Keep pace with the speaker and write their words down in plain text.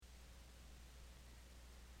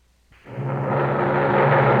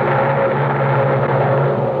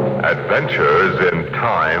adventures in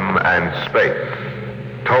time and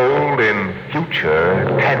space, told in future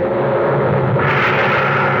tense.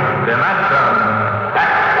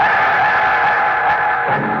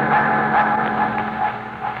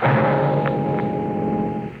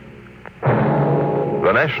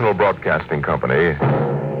 The National Broadcasting Company,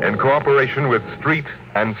 in cooperation with Street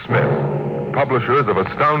and Smith, publishers of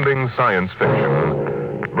astounding science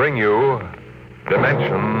fiction, bring you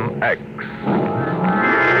Dimension X.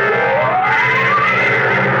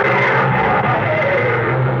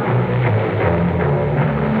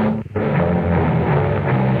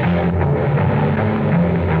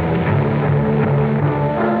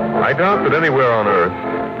 I doubt that anywhere on Earth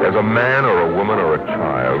there's a man or a woman or a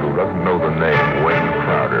child who doesn't know the name Wayne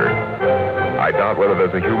Crowder. I doubt whether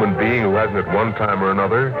there's a human being who hasn't at one time or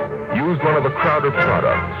another used one of the Crowder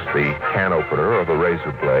products, the can opener or the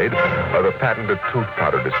razor blade, or the patented tooth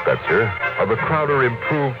powder dispenser, or the Crowder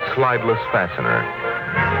improved slideless fastener.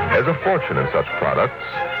 There's a fortune in such products,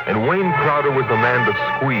 and Wayne Crowder was the man to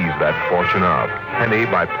squeeze that fortune out, penny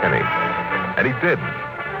by penny. And he did.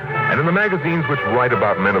 And in the magazines which write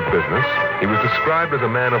about men of business, he was described as a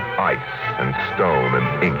man of ice and stone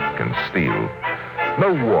and ink and steel.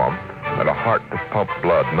 No warmth, and a heart to pump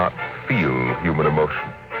blood, not feel human emotion.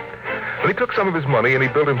 But he took some of his money and he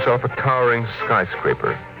built himself a towering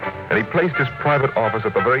skyscraper. And he placed his private office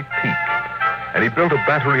at the very peak. And he built a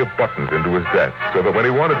battery of buttons into his desk so that when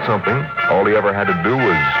he wanted something, all he ever had to do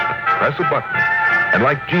was press a button. And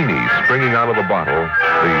like genies springing out of the bottle,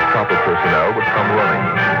 the proper personnel would come running.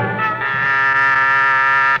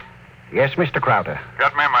 Yes, Mr. Crowder.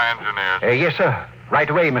 Got me my engineers. Yes, sir. Right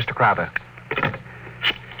away, Mr. Crowder.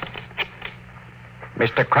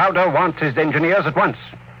 Mr. Crowder wants his engineers at once.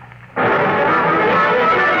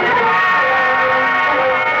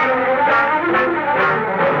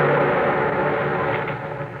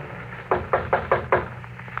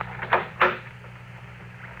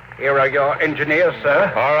 Here are your engineers,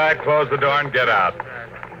 sir. All right, close the door and get out.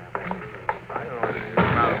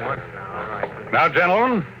 Now,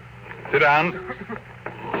 gentlemen, sit down.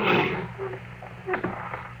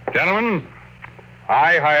 Gentlemen,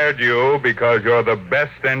 I hired you because you're the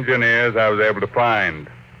best engineers I was able to find.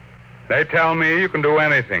 They tell me you can do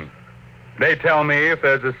anything. They tell me if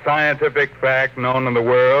there's a scientific fact known in the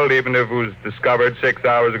world, even if it was discovered 6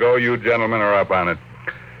 hours ago, you gentlemen are up on it.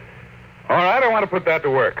 All right, I want to put that to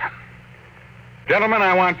work. Gentlemen,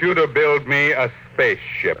 I want you to build me a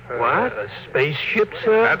spaceship. What? A spaceship,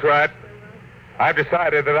 sir? That's right. I've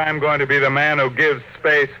decided that I'm going to be the man who gives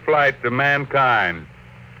space flight to mankind.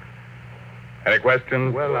 Any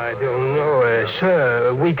questions? Well, I don't know,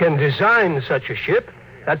 sir. We can design such a ship.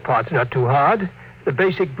 That part's not too hard. The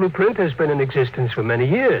basic blueprint has been in existence for many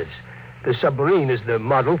years. The submarine is the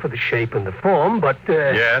model for the shape and the form, but...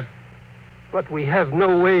 Yes? But we have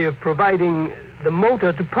no way of providing the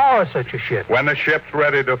motor to power such a ship. When the ship's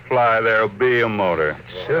ready to fly, there'll be a motor.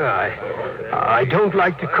 Sir, I don't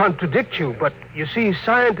like to contradict you, but you see,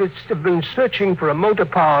 scientists have been searching for a motor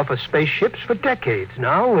power for spaceships for decades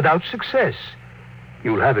now without success.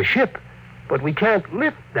 You'll have a ship, but we can't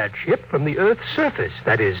lift that ship from the Earth's surface.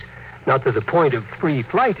 That is, not to the point of free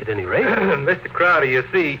flight at any rate. Mr. Crowder, you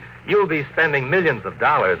see, you'll be spending millions of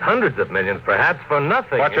dollars, hundreds of millions perhaps, for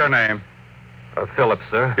nothing. What's your name? Phillips,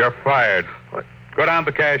 sir. You're fired. What? Go down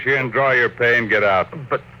to the cashier and draw your pay and get out.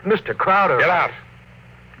 But, Mr. Crowder... Get out.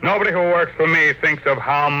 Nobody who works for me thinks of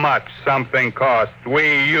how much something costs.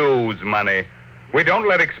 We use money. We don't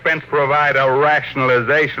let expense provide a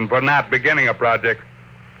rationalization for not beginning a project.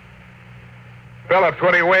 Phillips,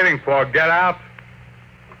 what are you waiting for? Get out.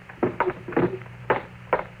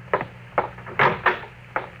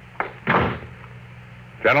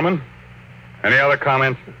 Gentlemen, any other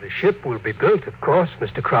comments? The ship will be built, of course,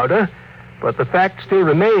 Mr. Crowder. But the fact still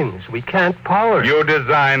remains. We can't power it. You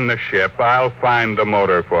design the ship. I'll find the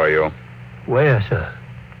motor for you. Where, sir?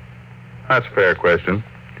 That's a fair question.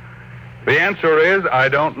 The answer is, I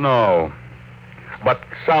don't know. But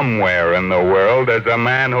somewhere in the world, there's a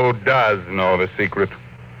man who does know the secret.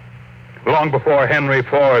 Long before Henry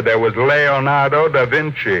Ford, there was Leonardo da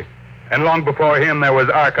Vinci. And long before him, there was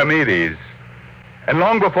Archimedes. And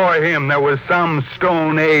long before him, there was some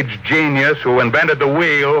Stone Age genius who invented the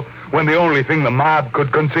wheel when the only thing the mob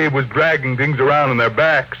could conceive was dragging things around on their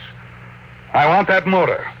backs. I want that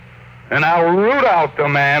motor. And I'll root out the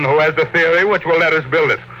man who has the theory which will let us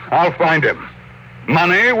build it. I'll find him.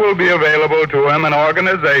 Money will be available to him, an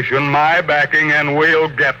organization, my backing, and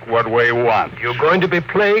we'll get what we want. You're going to be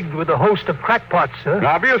plagued with a host of crackpots, sir.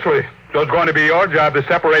 Obviously. So it's going to be your job to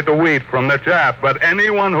separate the wheat from the chaff. But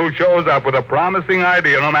anyone who shows up with a promising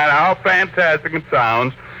idea, no matter how fantastic it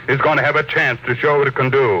sounds, is going to have a chance to show what it can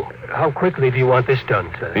do. How quickly do you want this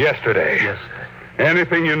done, sir? Yesterday. Yes, sir.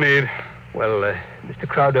 Anything you need. Well, Mr.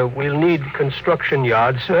 Crowder, we'll need construction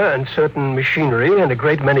yards, sir, and certain machinery and a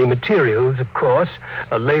great many materials, of course.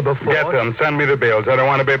 A labor force. Get them. Send me the bills. I don't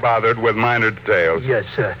want to be bothered with minor details. Yes,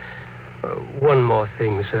 sir. One more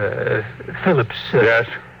thing, sir. Phillips, sir. Yes?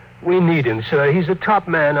 We need him, sir. He's a top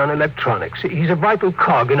man on electronics. He's a vital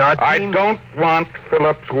cog in our I team. don't want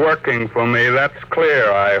Phillips working for me. That's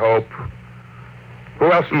clear, I hope.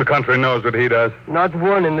 Who else in the country knows what he does? Not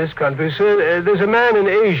one in this country, sir. There's a man in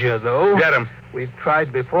Asia, though. Get him. We've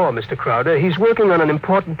tried before, Mr. Crowder. He's working on an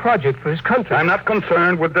important project for his country. I'm not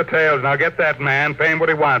concerned with details. Now get that man, pay him what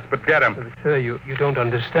he wants, but get him. Sir, you don't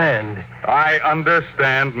understand. I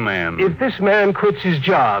understand, man. If this man quits his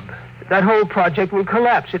job, that whole project will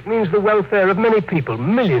collapse. It means the welfare of many people,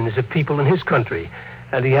 millions of people in his country.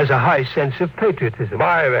 And he has a high sense of patriotism.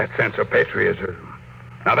 By that sense of patriotism.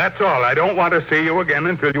 Now, that's all. I don't want to see you again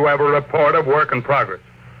until you have a report of work in progress.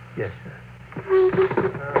 Yes, sir.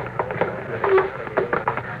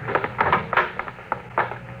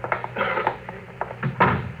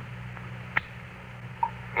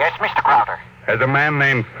 Yes, Mr. Crowder. As a man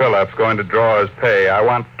named Phillips going to draw his pay, I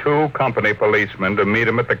want 2 company policemen to meet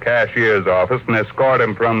him at the cashier's office and escort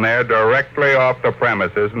him from there directly off the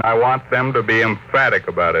premises, and I want them to be emphatic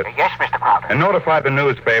about it. Yes, Mr. Crowder. And notify the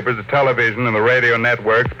newspapers, the television, and the radio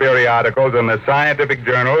networks, periodicals, and the scientific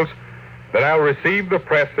journals that I'll receive the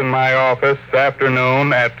press in my office this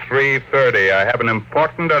afternoon at 3:30. I have an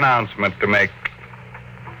important announcement to make.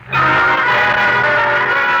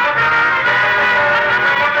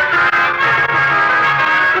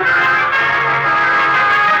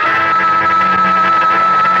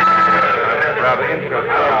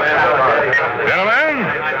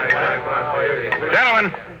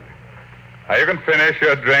 Gentlemen, you can finish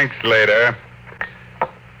your drinks later.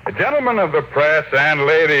 Gentlemen of the press and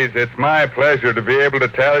ladies, it's my pleasure to be able to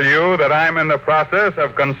tell you that I'm in the process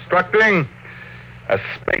of constructing a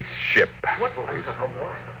spaceship.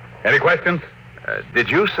 Any questions? Did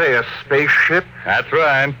you say a spaceship? That's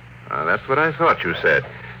right. That's what I thought you said.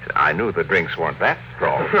 I knew the drinks weren't that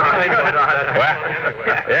strong. Well,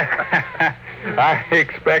 yeah. I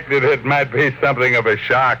expected it might be something of a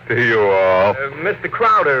shock to you all. Mr.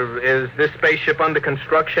 Crowder, is this spaceship under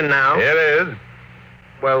construction now? It is.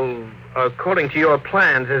 Well, according to your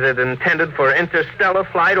plans, is it intended for interstellar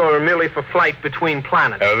flight or merely for flight between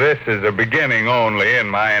planets? This is a beginning only,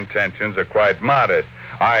 and my intentions are quite modest.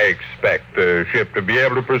 I expect the ship to be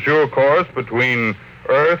able to pursue a course between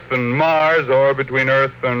Earth and Mars or between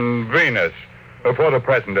Earth and Venus. For the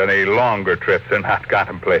present, any longer trips are not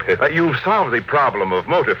contemplated. You've solved the problem of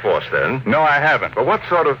motor force, then? No, I haven't. But what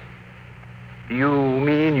sort of... You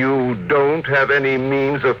mean you don't have any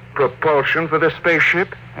means of propulsion for the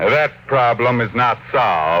spaceship? That problem is not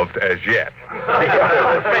solved as yet.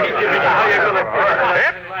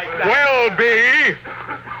 It will be.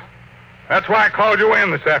 That's why I called you in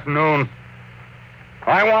this afternoon.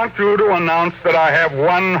 I want you to announce that I have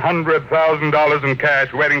 $100,000 in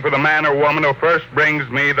cash waiting for the man or woman who first brings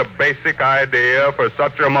me the basic idea for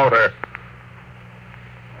such a motor.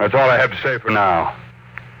 That's all I have to say for now.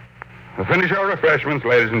 Finish your refreshments,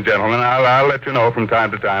 ladies and gentlemen. I'll let you know from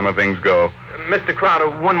time to time how things go. Mr. Crowder,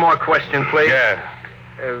 one more question, please. Yeah.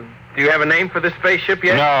 Do you have a name for the spaceship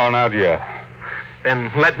yet? No, not yet.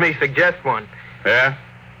 Then let me suggest one. Yeah?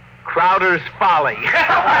 Crowder's Folly. Quiet,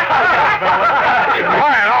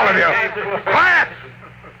 all of you. Quiet!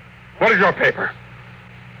 What is your paper?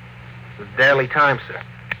 The Daily Times, sir.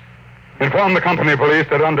 Inform the company police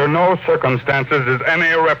that under no circumstances is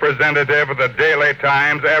any representative of the Daily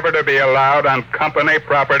Times ever to be allowed on company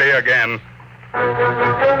property again.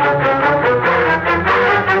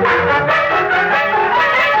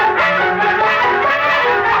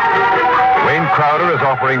 Wayne Crowder is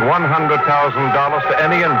offering $100,000 to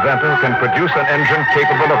any inventor who can produce an engine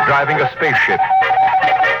capable of driving a spaceship.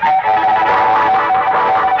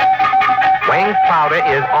 Wayne Crowder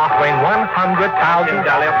is offering $100,000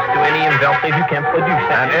 to any inventor who can produce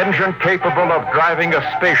An engine capable of driving a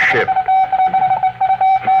spaceship.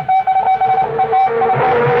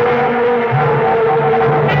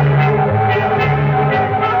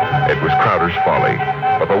 It was Crowder's folly,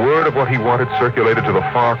 but the word of what he wanted circulated to the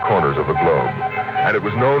far corners of the globe, and it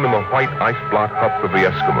was known in the white ice block huts of the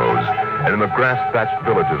Eskimos and in the grass-thatched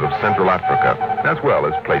villages of Central Africa, as well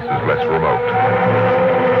as places less remote.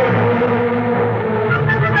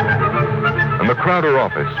 And the Crowder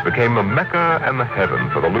office became the Mecca and the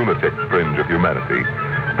heaven for the lunatic fringe of humanity.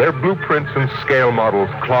 Their blueprints and scale models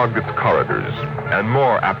clogged its corridors. and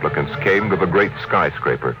more applicants came to the great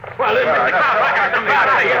skyscraper. Well,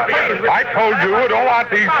 I told you, don't want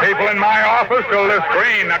these people in my office till they're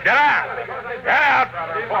screened. Now, get out! Get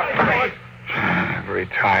out! Every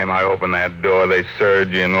time I open that door, they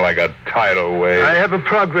surge in like a tidal wave. I have a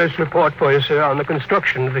progress report for you, sir, on the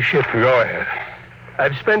construction of the ship. Go ahead.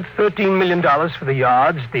 I've spent $13 million for the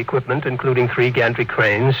yards, the equipment, including 3 gantry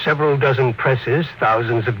cranes, several dozen presses,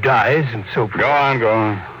 thousands of dies, and so forth. Go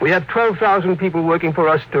on. We have 12,000 people working for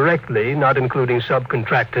us directly, not including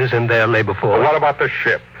subcontractors and their labor force. Well, what about the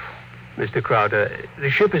ship? Mr. Crowder, the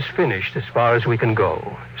ship is finished as far as we can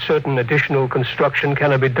go. Certain additional construction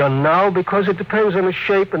cannot be done now because it depends on the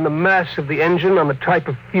shape and the mass of the engine, on the type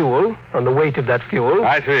of fuel, on the weight of that fuel.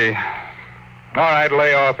 I see. All right,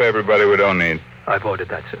 lay off everybody we don't need. I've ordered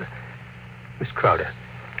that, sir. Miss Crowder,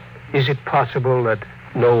 is it possible that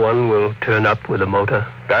no one will turn up with a motor?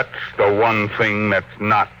 That's the one thing that's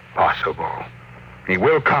not possible. He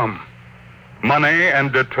will come. Money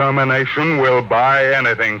and determination will buy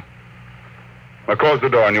anything. Now close the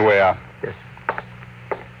door on your way out. Yes.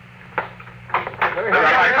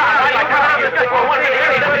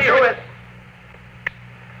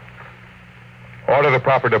 Order the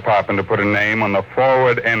proper department to put a name on the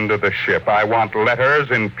forward end of the ship. I want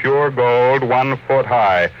letters in pure gold, 1 foot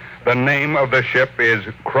high. The name of the ship is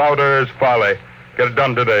Crowder's Folly. Get it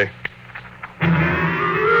done today.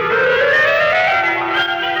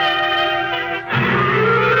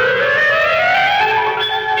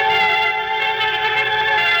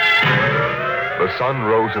 The sun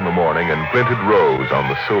rose in the morning and glinted rose on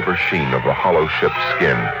the silver sheen of the hollow ship's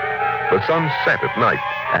skin. The sun set at night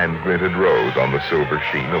and glinted rose on the silver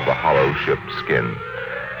sheen of the hollow ship's skin.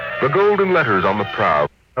 The golden letters on the prow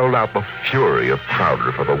held out the fury of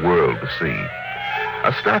Crowder for the world to see.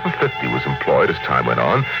 A staff of 50 was employed as time went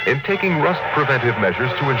on in taking rust preventive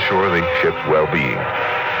measures to ensure the ship's well-being.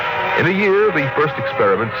 In a year, the first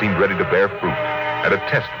experiment seemed ready to bear fruit, and a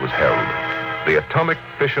test was held. The atomic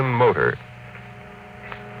fission motor.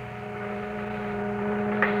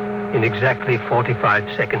 In exactly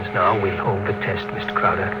 45 seconds now, we'll hold the test, Mr.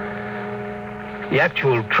 Crowder. The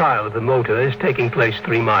actual trial of the motor is taking place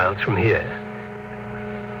 3 miles from here.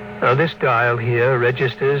 Now, this dial here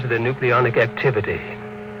registers the nucleonic activity.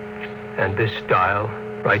 And this dial,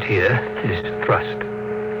 right here, is thrust.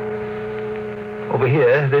 Over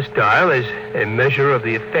here, this dial is a measure of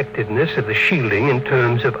the effectiveness of the shielding in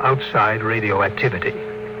terms of outside radioactivity.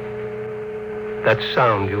 That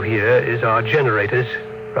sound you hear is our generators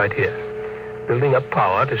right here, building up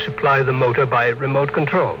power to supply the motor by remote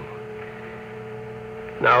control.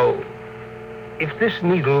 Now, if this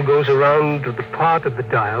needle goes around to the part of the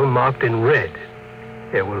dial marked in red,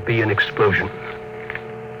 there will be an explosion.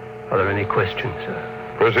 Are there any questions,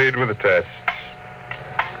 sir? Proceed with the tests.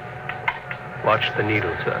 Watch the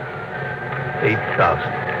needle, sir. 8,000.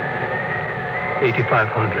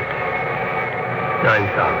 8,500.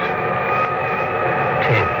 9,000.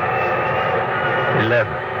 10.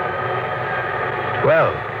 11.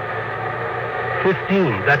 12.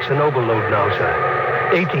 15. That's an overload now, sir.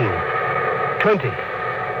 18. 20.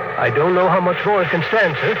 I don't know how much more it can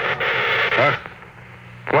stand, sir. Huh?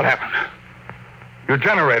 What happened? Your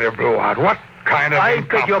generator blew out. What kind of I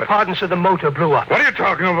beg your pardon, sir. The motor blew up. What are you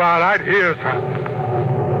talking about? I'd hear, sir.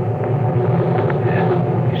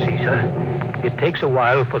 You see, sir, it takes a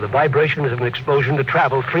while for the vibrations of an explosion to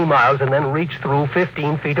travel 3 miles and then reach through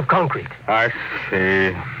 15 feet of concrete. I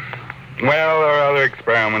see. Well, there are other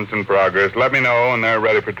experiments in progress. Let me know when they're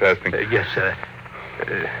ready for testing. Yes, sir.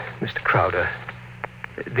 Mr. Crowder,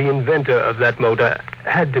 the inventor of that motor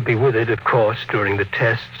had to be with it, of course, during the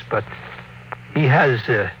tests, but he has,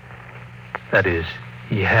 that is,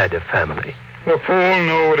 he had a family. The fool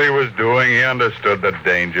knew what he was doing. He understood the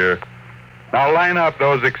danger. Now line up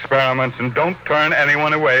those experiments and don't turn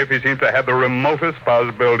anyone away if he seems to have the remotest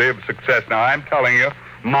possibility of success. Now, I'm telling you,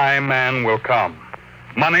 my man will come.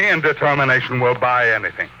 Money and determination will buy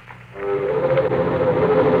anything.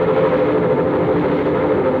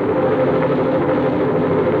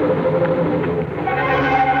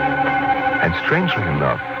 And strangely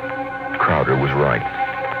enough, Crowder was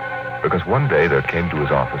right. Because one day there came to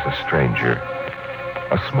his office a stranger,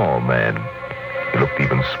 a small man. He looked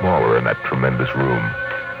even smaller in that tremendous room.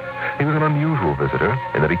 He was an unusual visitor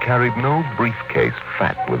in that he carried no briefcase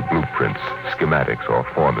fat with blueprints, schematics, or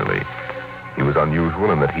formulae. He was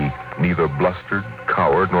unusual in that he neither blustered,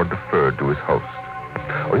 cowered, nor deferred to his host.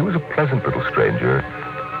 Or he was a pleasant little stranger,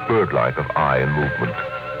 bird-like of eye and movement,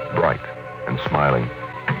 bright and smiling.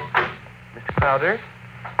 Mr. Crowder,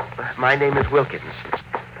 my name is Wilkins.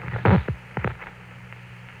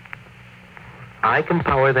 I can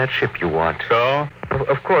power that ship you want. So?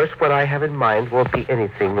 Of course, what I have in mind won't be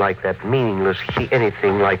anything like that meaningless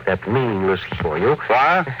for you.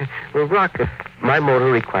 What? Well, Rocket, my motor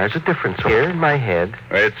requires a different here in my head.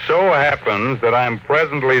 It so happens that I'm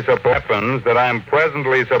presently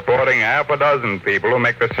supporting half a dozen people who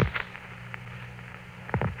make this.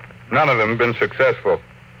 None of them have been successful.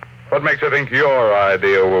 What makes you think your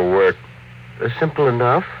idea will work? Simple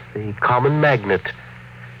enough. The common magnet.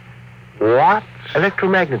 What?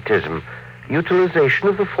 Electromagnetism. Utilization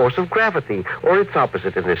of the force of gravity, or its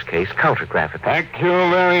opposite in this case, countergravity. Thank you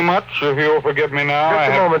very much. If you'll forgive me now.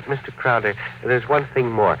 Just a moment, Mr. Crowder. There's one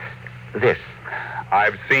thing more. This.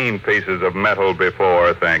 I've seen pieces of metal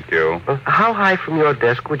before, thank you. How high from your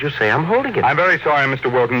desk would you say I'm holding it? I'm very sorry,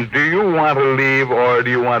 Mr. Wilkins. Do you want to leave or do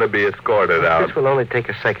you want to be escorted out? This will only take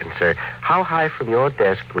a second, sir. How high from your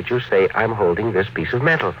desk would you say I'm holding this piece of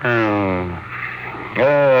metal?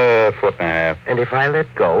 A foot and a half. And if I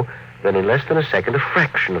let go, then in less than a second, a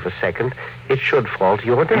fraction of a second, it should fall to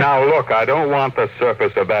your desk. Now, look, I don't want the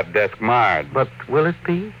surface of that desk marred. But will it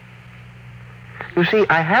be? You see,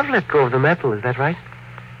 I have let go of the metal, is that right?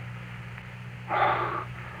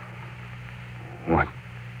 What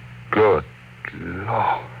good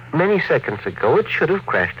Lord. Many seconds ago, it should have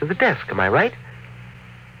crashed to the desk, am I right?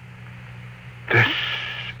 This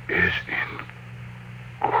is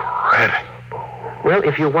incredible. Well,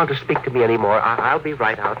 if you want to speak to me anymore, I'll be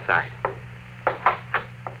right outside.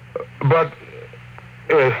 But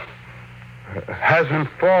it hasn't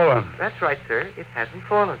fallen. That's right, sir. It hasn't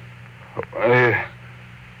fallen. It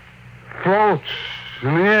floats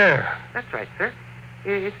in the air. That's right, sir.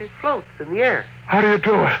 It floats in the air. How do you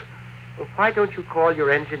do it? Well, why don't you call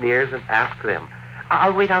your engineers and ask them?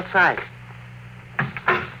 I'll wait outside.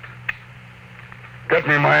 Get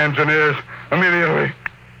me my engineers immediately.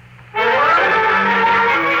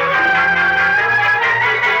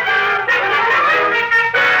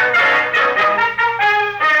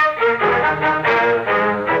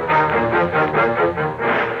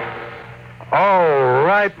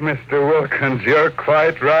 Right, Mr. Wilkins, you're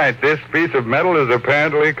quite right. This piece of metal is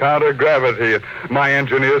apparently counter-gravity. My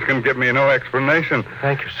engineers can give me no explanation.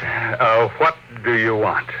 Thank you, sir. What do you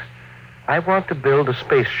want? I want to build a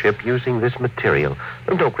spaceship using this material.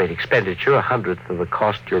 No great expenditure, 1/100th of the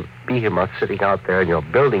cost your behemoth sitting out there in your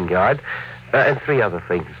building yard, and 3 other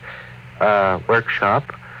things.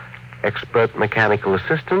 Workshop, expert mechanical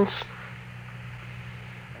assistance,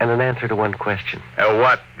 and an answer to one question.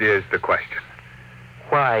 What is the question?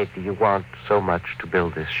 Why do you want so much to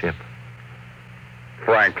build this ship?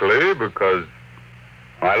 Frankly, because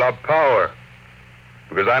I love power.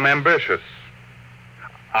 Because I'm ambitious.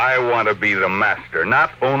 I want to be the master,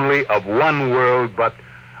 not only of one world, but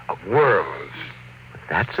of worlds.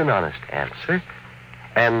 That's an honest answer.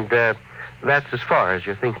 And that's as far as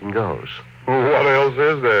your thinking goes. What else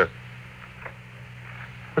is there?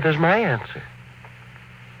 But there's my answer.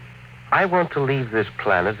 I want to leave this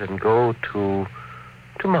planet and go to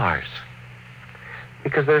Mars.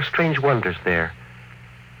 Because there are strange wonders there.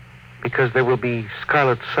 Because there will be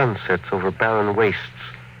scarlet sunsets over barren wastes.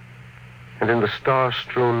 And in the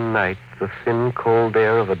star-strewn night, the thin, cold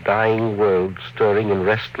air of a dying world stirring in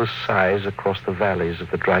restless sighs across the valleys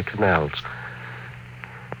of the dry canals.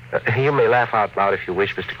 You may laugh out loud if you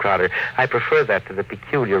wish, Mr. Crowder. I prefer that to the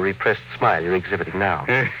peculiar repressed smile you're exhibiting now.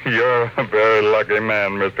 You're a very lucky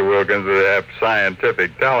man, Mr. Wilkins, to have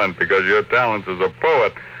scientific talent, because your talents as a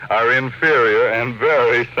poet are inferior and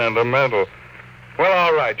very sentimental. Well,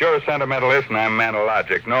 all right, you're a sentimentalist and I'm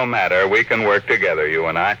manologic. No matter, we can work together, you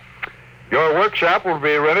and I. Your workshop will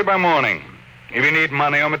be ready by morning. If you need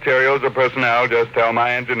money or materials or personnel, just tell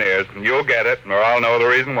my engineers, and you'll get it, or I'll know the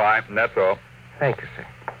reason why, and that's all. Thank you, sir.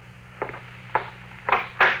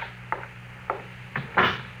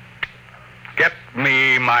 Get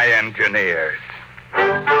me my engineers.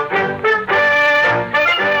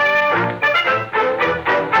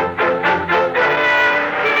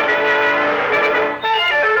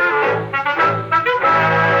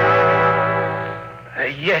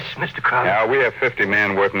 Yes, Mr. Crowder. Now, we have 50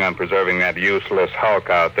 men working on preserving that useless hulk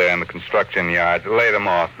out there in the construction yard. Lay them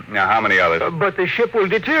off. Now, how many others? But the ship will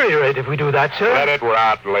deteriorate if we do that, sir. Let it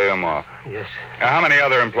rot. Lay them off. Yes. Now, how many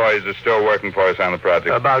other employees are still working for us on the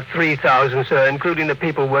project? About 3,000, sir, including the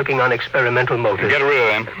people working on experimental motors. Get rid of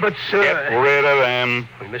them. But, sir... Get rid of them.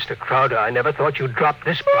 Well, Mr. Crowder, I never thought you'd drop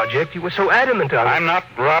this project. You were so adamant on it. I'm not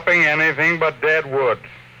dropping anything but dead wood.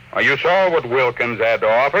 You saw what Wilkins had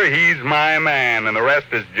to offer. He's my man, and the rest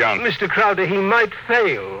is junk. Mr. Crowder, he might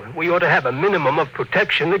fail. We ought to have a minimum of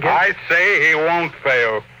protection against... I say he won't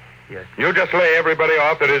fail. Yes. You just lay everybody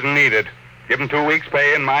off that isn't needed. Give him 2 weeks'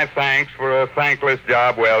 pay and my thanks for a thankless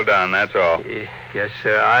job well done, that's all. Yes,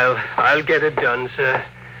 sir. I'll get it done, sir.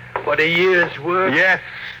 What a year's work. Yes,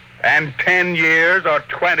 and 10 years or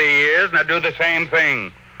 20 years, and I do the same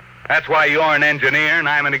thing. That's why you're an engineer and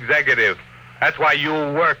I'm an executive. That's why you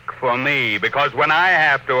work for me, because when I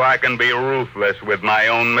have to, I can be ruthless with my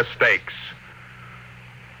own mistakes.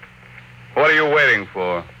 What are you waiting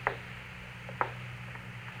for?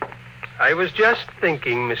 I was just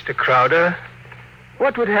thinking, Mr. Crowder,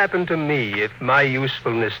 what would happen to me if my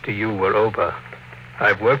usefulness to you were over?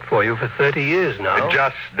 I've worked for you for 30 years now.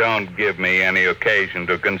 Just don't give me any occasion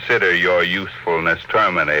to consider your usefulness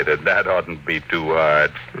terminated. That oughtn't be too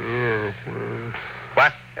hard. Yes.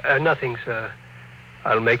 What? Nothing, sir.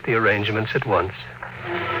 I'll make the arrangements at once.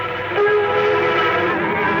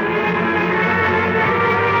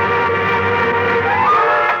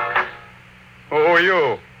 Who are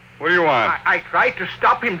you? What do you want? I tried to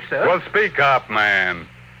stop him, sir. Well, speak up, man.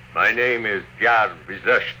 My name is Jar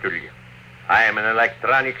Vizashturi. I am an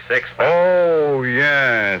electronics expert. Oh,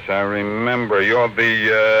 yes, I remember. You're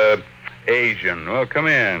the Asian. Well, come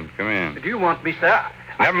in. Do you want me, sir?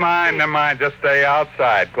 Never mind. Just stay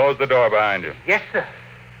outside. Close the door behind you. Yes, sir.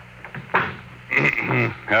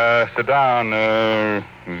 Sit down,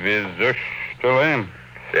 Vizushtuli.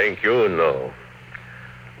 Thank you, no.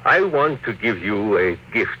 I want to give you a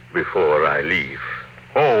gift before I leave.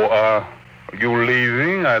 Oh, you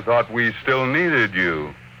leaving? I thought we still needed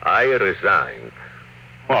you. I resigned.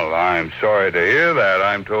 Well, I'm sorry to hear that.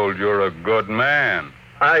 I'm told you're a good man.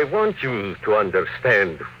 I want you to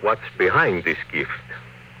understand what's behind this gift.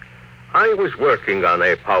 I was working on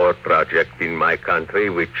a power project in my country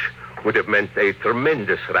which would have meant a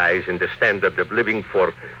tremendous rise in the standard of living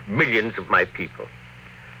for millions of my people.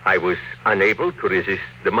 I was unable to resist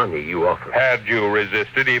the money you offered. Had you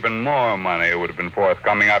resisted, even more money would have been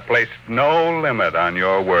forthcoming. I placed no limit on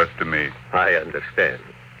your worth to me. I understand.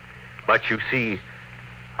 But you see,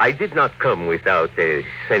 I did not come without a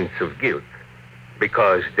sense of guilt,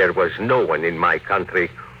 because there was no one in my country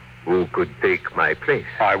who could take my place.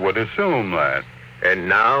 I would assume that. And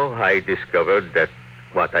now I discovered that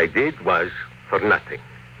what I did was for nothing.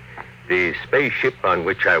 The spaceship on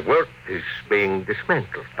which I worked is being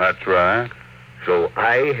dismantled. That's right. So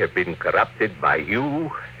I have been corrupted by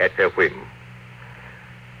you at a whim.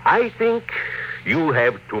 I think you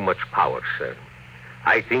have too much power, sir.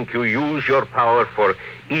 I think you use your power for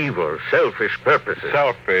evil, selfish purposes.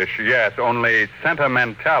 Selfish, yes. Only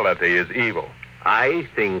sentimentality is evil. I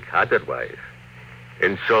think otherwise.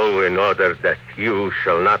 And so, in order that you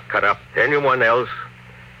shall not corrupt anyone else,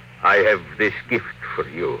 I have this gift for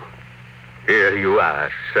you. Here you are,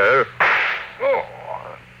 sir. Oh.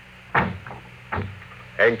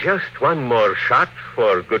 And just one more shot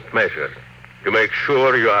for good measure, to make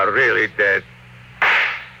sure you are really dead.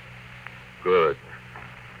 Good.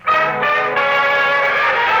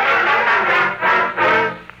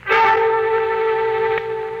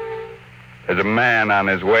 There's a man on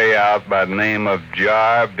his way out by the name of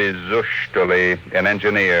Jar Vizushtuli, an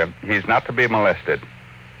engineer. He's not to be molested.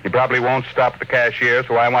 He probably won't stop at the cashier,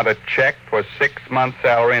 so I want a check for 6 months'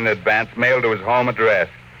 salary in advance mailed to his home address.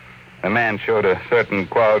 The man showed a certain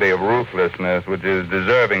quality of ruthlessness which is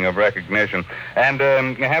deserving of recognition. And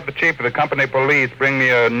have the chief of the company police bring me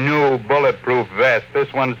a new bulletproof vest.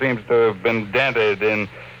 This one seems to have been dented in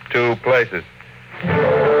 2 places.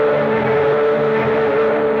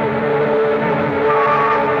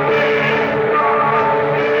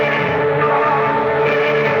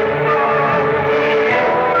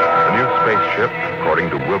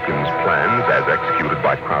 According to Wilkins' plans, as executed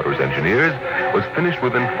by Crowder's engineers, was finished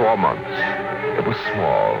within 4 months. It was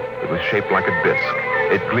small. It was shaped like a disc.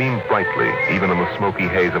 It gleamed brightly, even in the smoky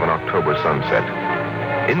haze of an October sunset.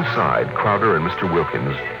 Inside, Crowder and Mr.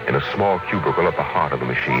 Wilkins, in a small cubicle at the heart of the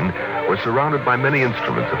machine, were surrounded by many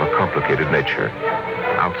instruments of a complicated nature.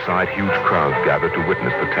 Outside, huge crowds gathered to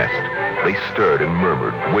witness the test. They stirred and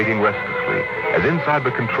murmured, waiting restlessly, as inside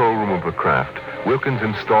the control room of the craft, Wilkins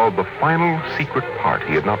installed the final secret part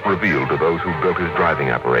he had not revealed to those who built his driving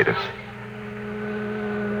apparatus.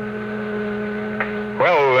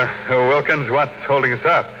 Well, Wilkins, what's holding us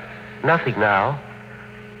up? Nothing now.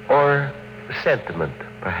 Or sentiment,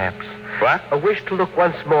 perhaps. What? A wish to look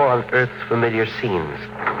once more on Earth's familiar scenes.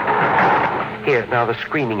 Here, now the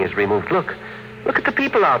screening is removed. Look at the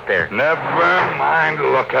people out there. Never mind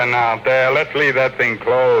looking out there. Let's leave that thing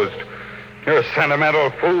closed. You're a sentimental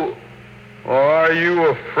fool. Or are you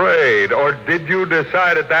afraid? Or did you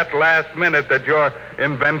decide at that last minute that your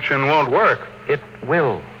invention won't work? It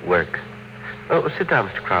will work. Oh, sit down,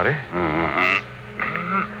 Mr. Crowder.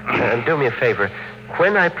 Mm-hmm. And do me a favor.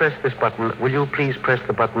 When I press this button, will you please press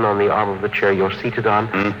the button on the arm of the chair you're seated on?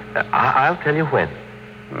 I'll tell you when.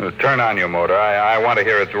 Turn on your motor. I want to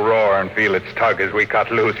hear its roar and feel its tug as we cut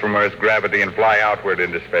loose from Earth's gravity and fly outward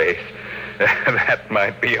into space. That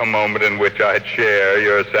might be a moment in which I'd share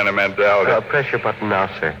your sentimentality. Press your button now,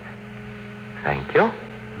 sir. Thank you.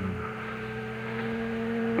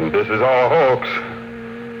 This is all hoax.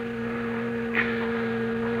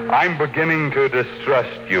 I'm beginning to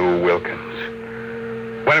distrust you, Wilkins.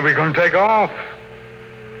 When are we going to take off?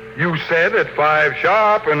 You said at 5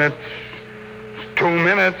 sharp, and it's 2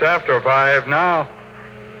 minutes after 5 now.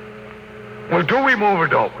 Well, do we move or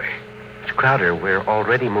don't we? Mr. Crowder, we're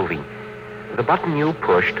already moving. The button you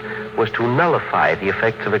pushed was to nullify the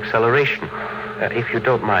effects of acceleration. If you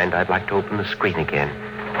don't mind, I'd like to open the screen again.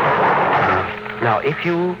 Now, if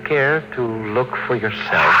you care to look for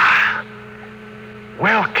yourself.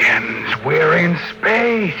 Wilkins, we're in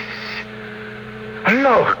space.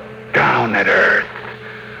 Look down at Earth.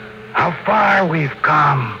 How far we've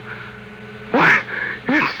come. Why,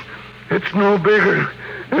 it's no bigger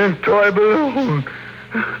than a toy balloon.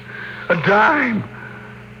 A dime.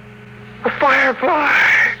 A firefly.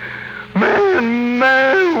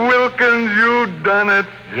 Man, Wilkins, you done it.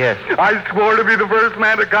 Yes. I swore to be the first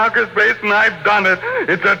man to conquer space, and I've done it.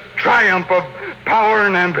 It's a triumph of power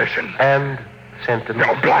and ambition. And sentiment.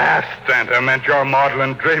 Oh, blast sentiment. Your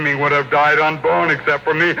maudlin dreaming would have died unborn except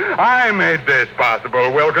for me. I made this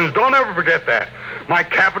possible, Wilkins. Don't ever forget that. My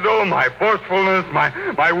capital, my forcefulness,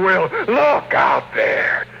 my will. Look out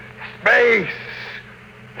there. Space.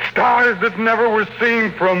 Stars that never were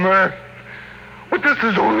seen from Earth. But this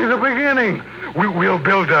is only the beginning. We'll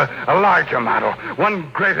build a larger model, one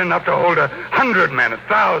great enough to hold 100 men,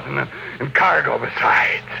 1,000, and cargo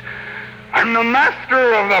besides. I'm the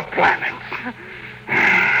master of the planets.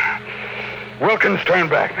 Wilkins, turn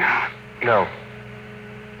back now. No.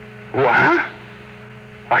 What?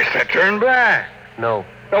 I said turn back. No.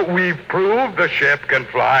 We've proved the ship can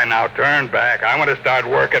fly. Now turn back. I want to start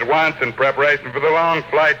work at once in preparation for the long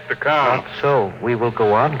flights to come. Not so. We will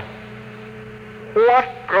go on. What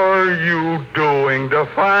are you doing,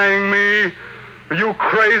 defying me? Are you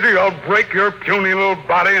crazy? I'll break your puny little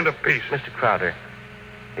body into pieces. Mr. Crowder,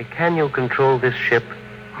 can you control this ship?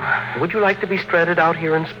 Would you like to be stranded out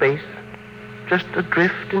here in space? Just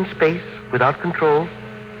adrift in space without control?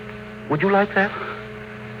 Would you like that?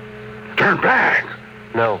 Turn back.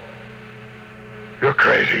 No. You're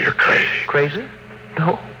crazy. Crazy?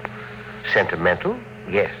 No. Sentimental?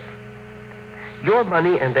 Yes. Your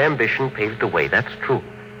money and ambition paved the way, that's true.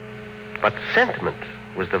 But sentiment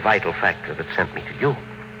was the vital factor that sent me to you.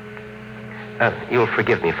 You'll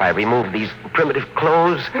forgive me if I remove these primitive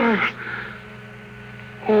clothes.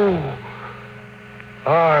 Who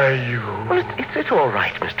are you? Well, it's all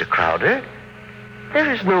right, Mr. Crowder.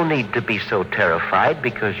 There is no need to be so terrified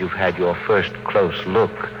because you've had your first close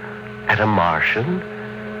look at a Martian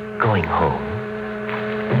going home.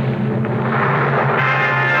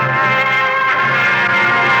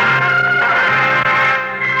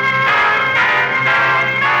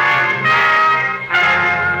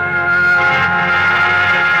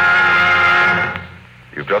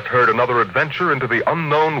 You've just heard another adventure into the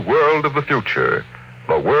unknown world of the future.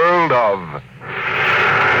 The world of...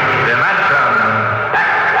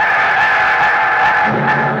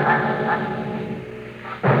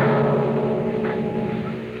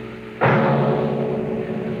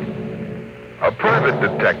 A private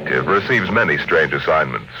detective receives many strange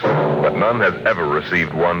assignments, but none has ever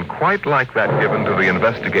received one quite like that given to the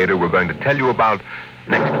investigator we're going to tell you about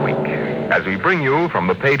next week, as we bring you from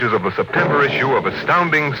the pages of the September issue of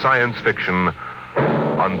Astounding Science Fiction,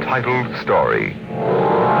 Untitled Story.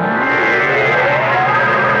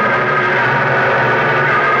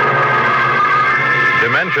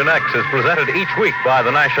 Dimension X is presented each week by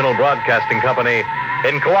the National Broadcasting Company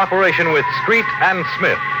in cooperation with Street and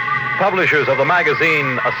Smith, publishers of the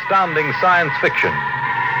magazine Astounding Science Fiction.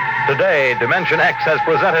 Today, Dimension X has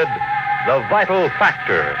presented The Vital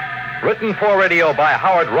Factor, written for radio by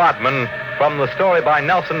Howard Rodman from the story by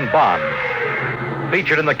Nelson Bond.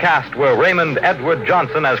 Featured in the cast were Raymond Edward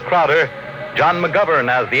Johnson as Crowder, John McGovern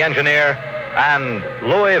as the engineer, and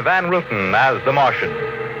Louis Van Ruten as the Martian.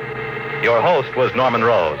 Your host was Norman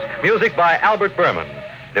Rose. Music by Albert Berman.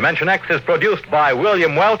 Dimension X is produced by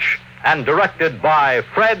William Welch and directed by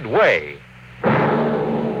Fred Way.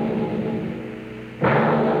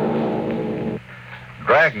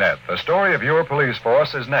 Dragnet, the story of your police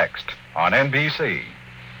force, is next on NBC.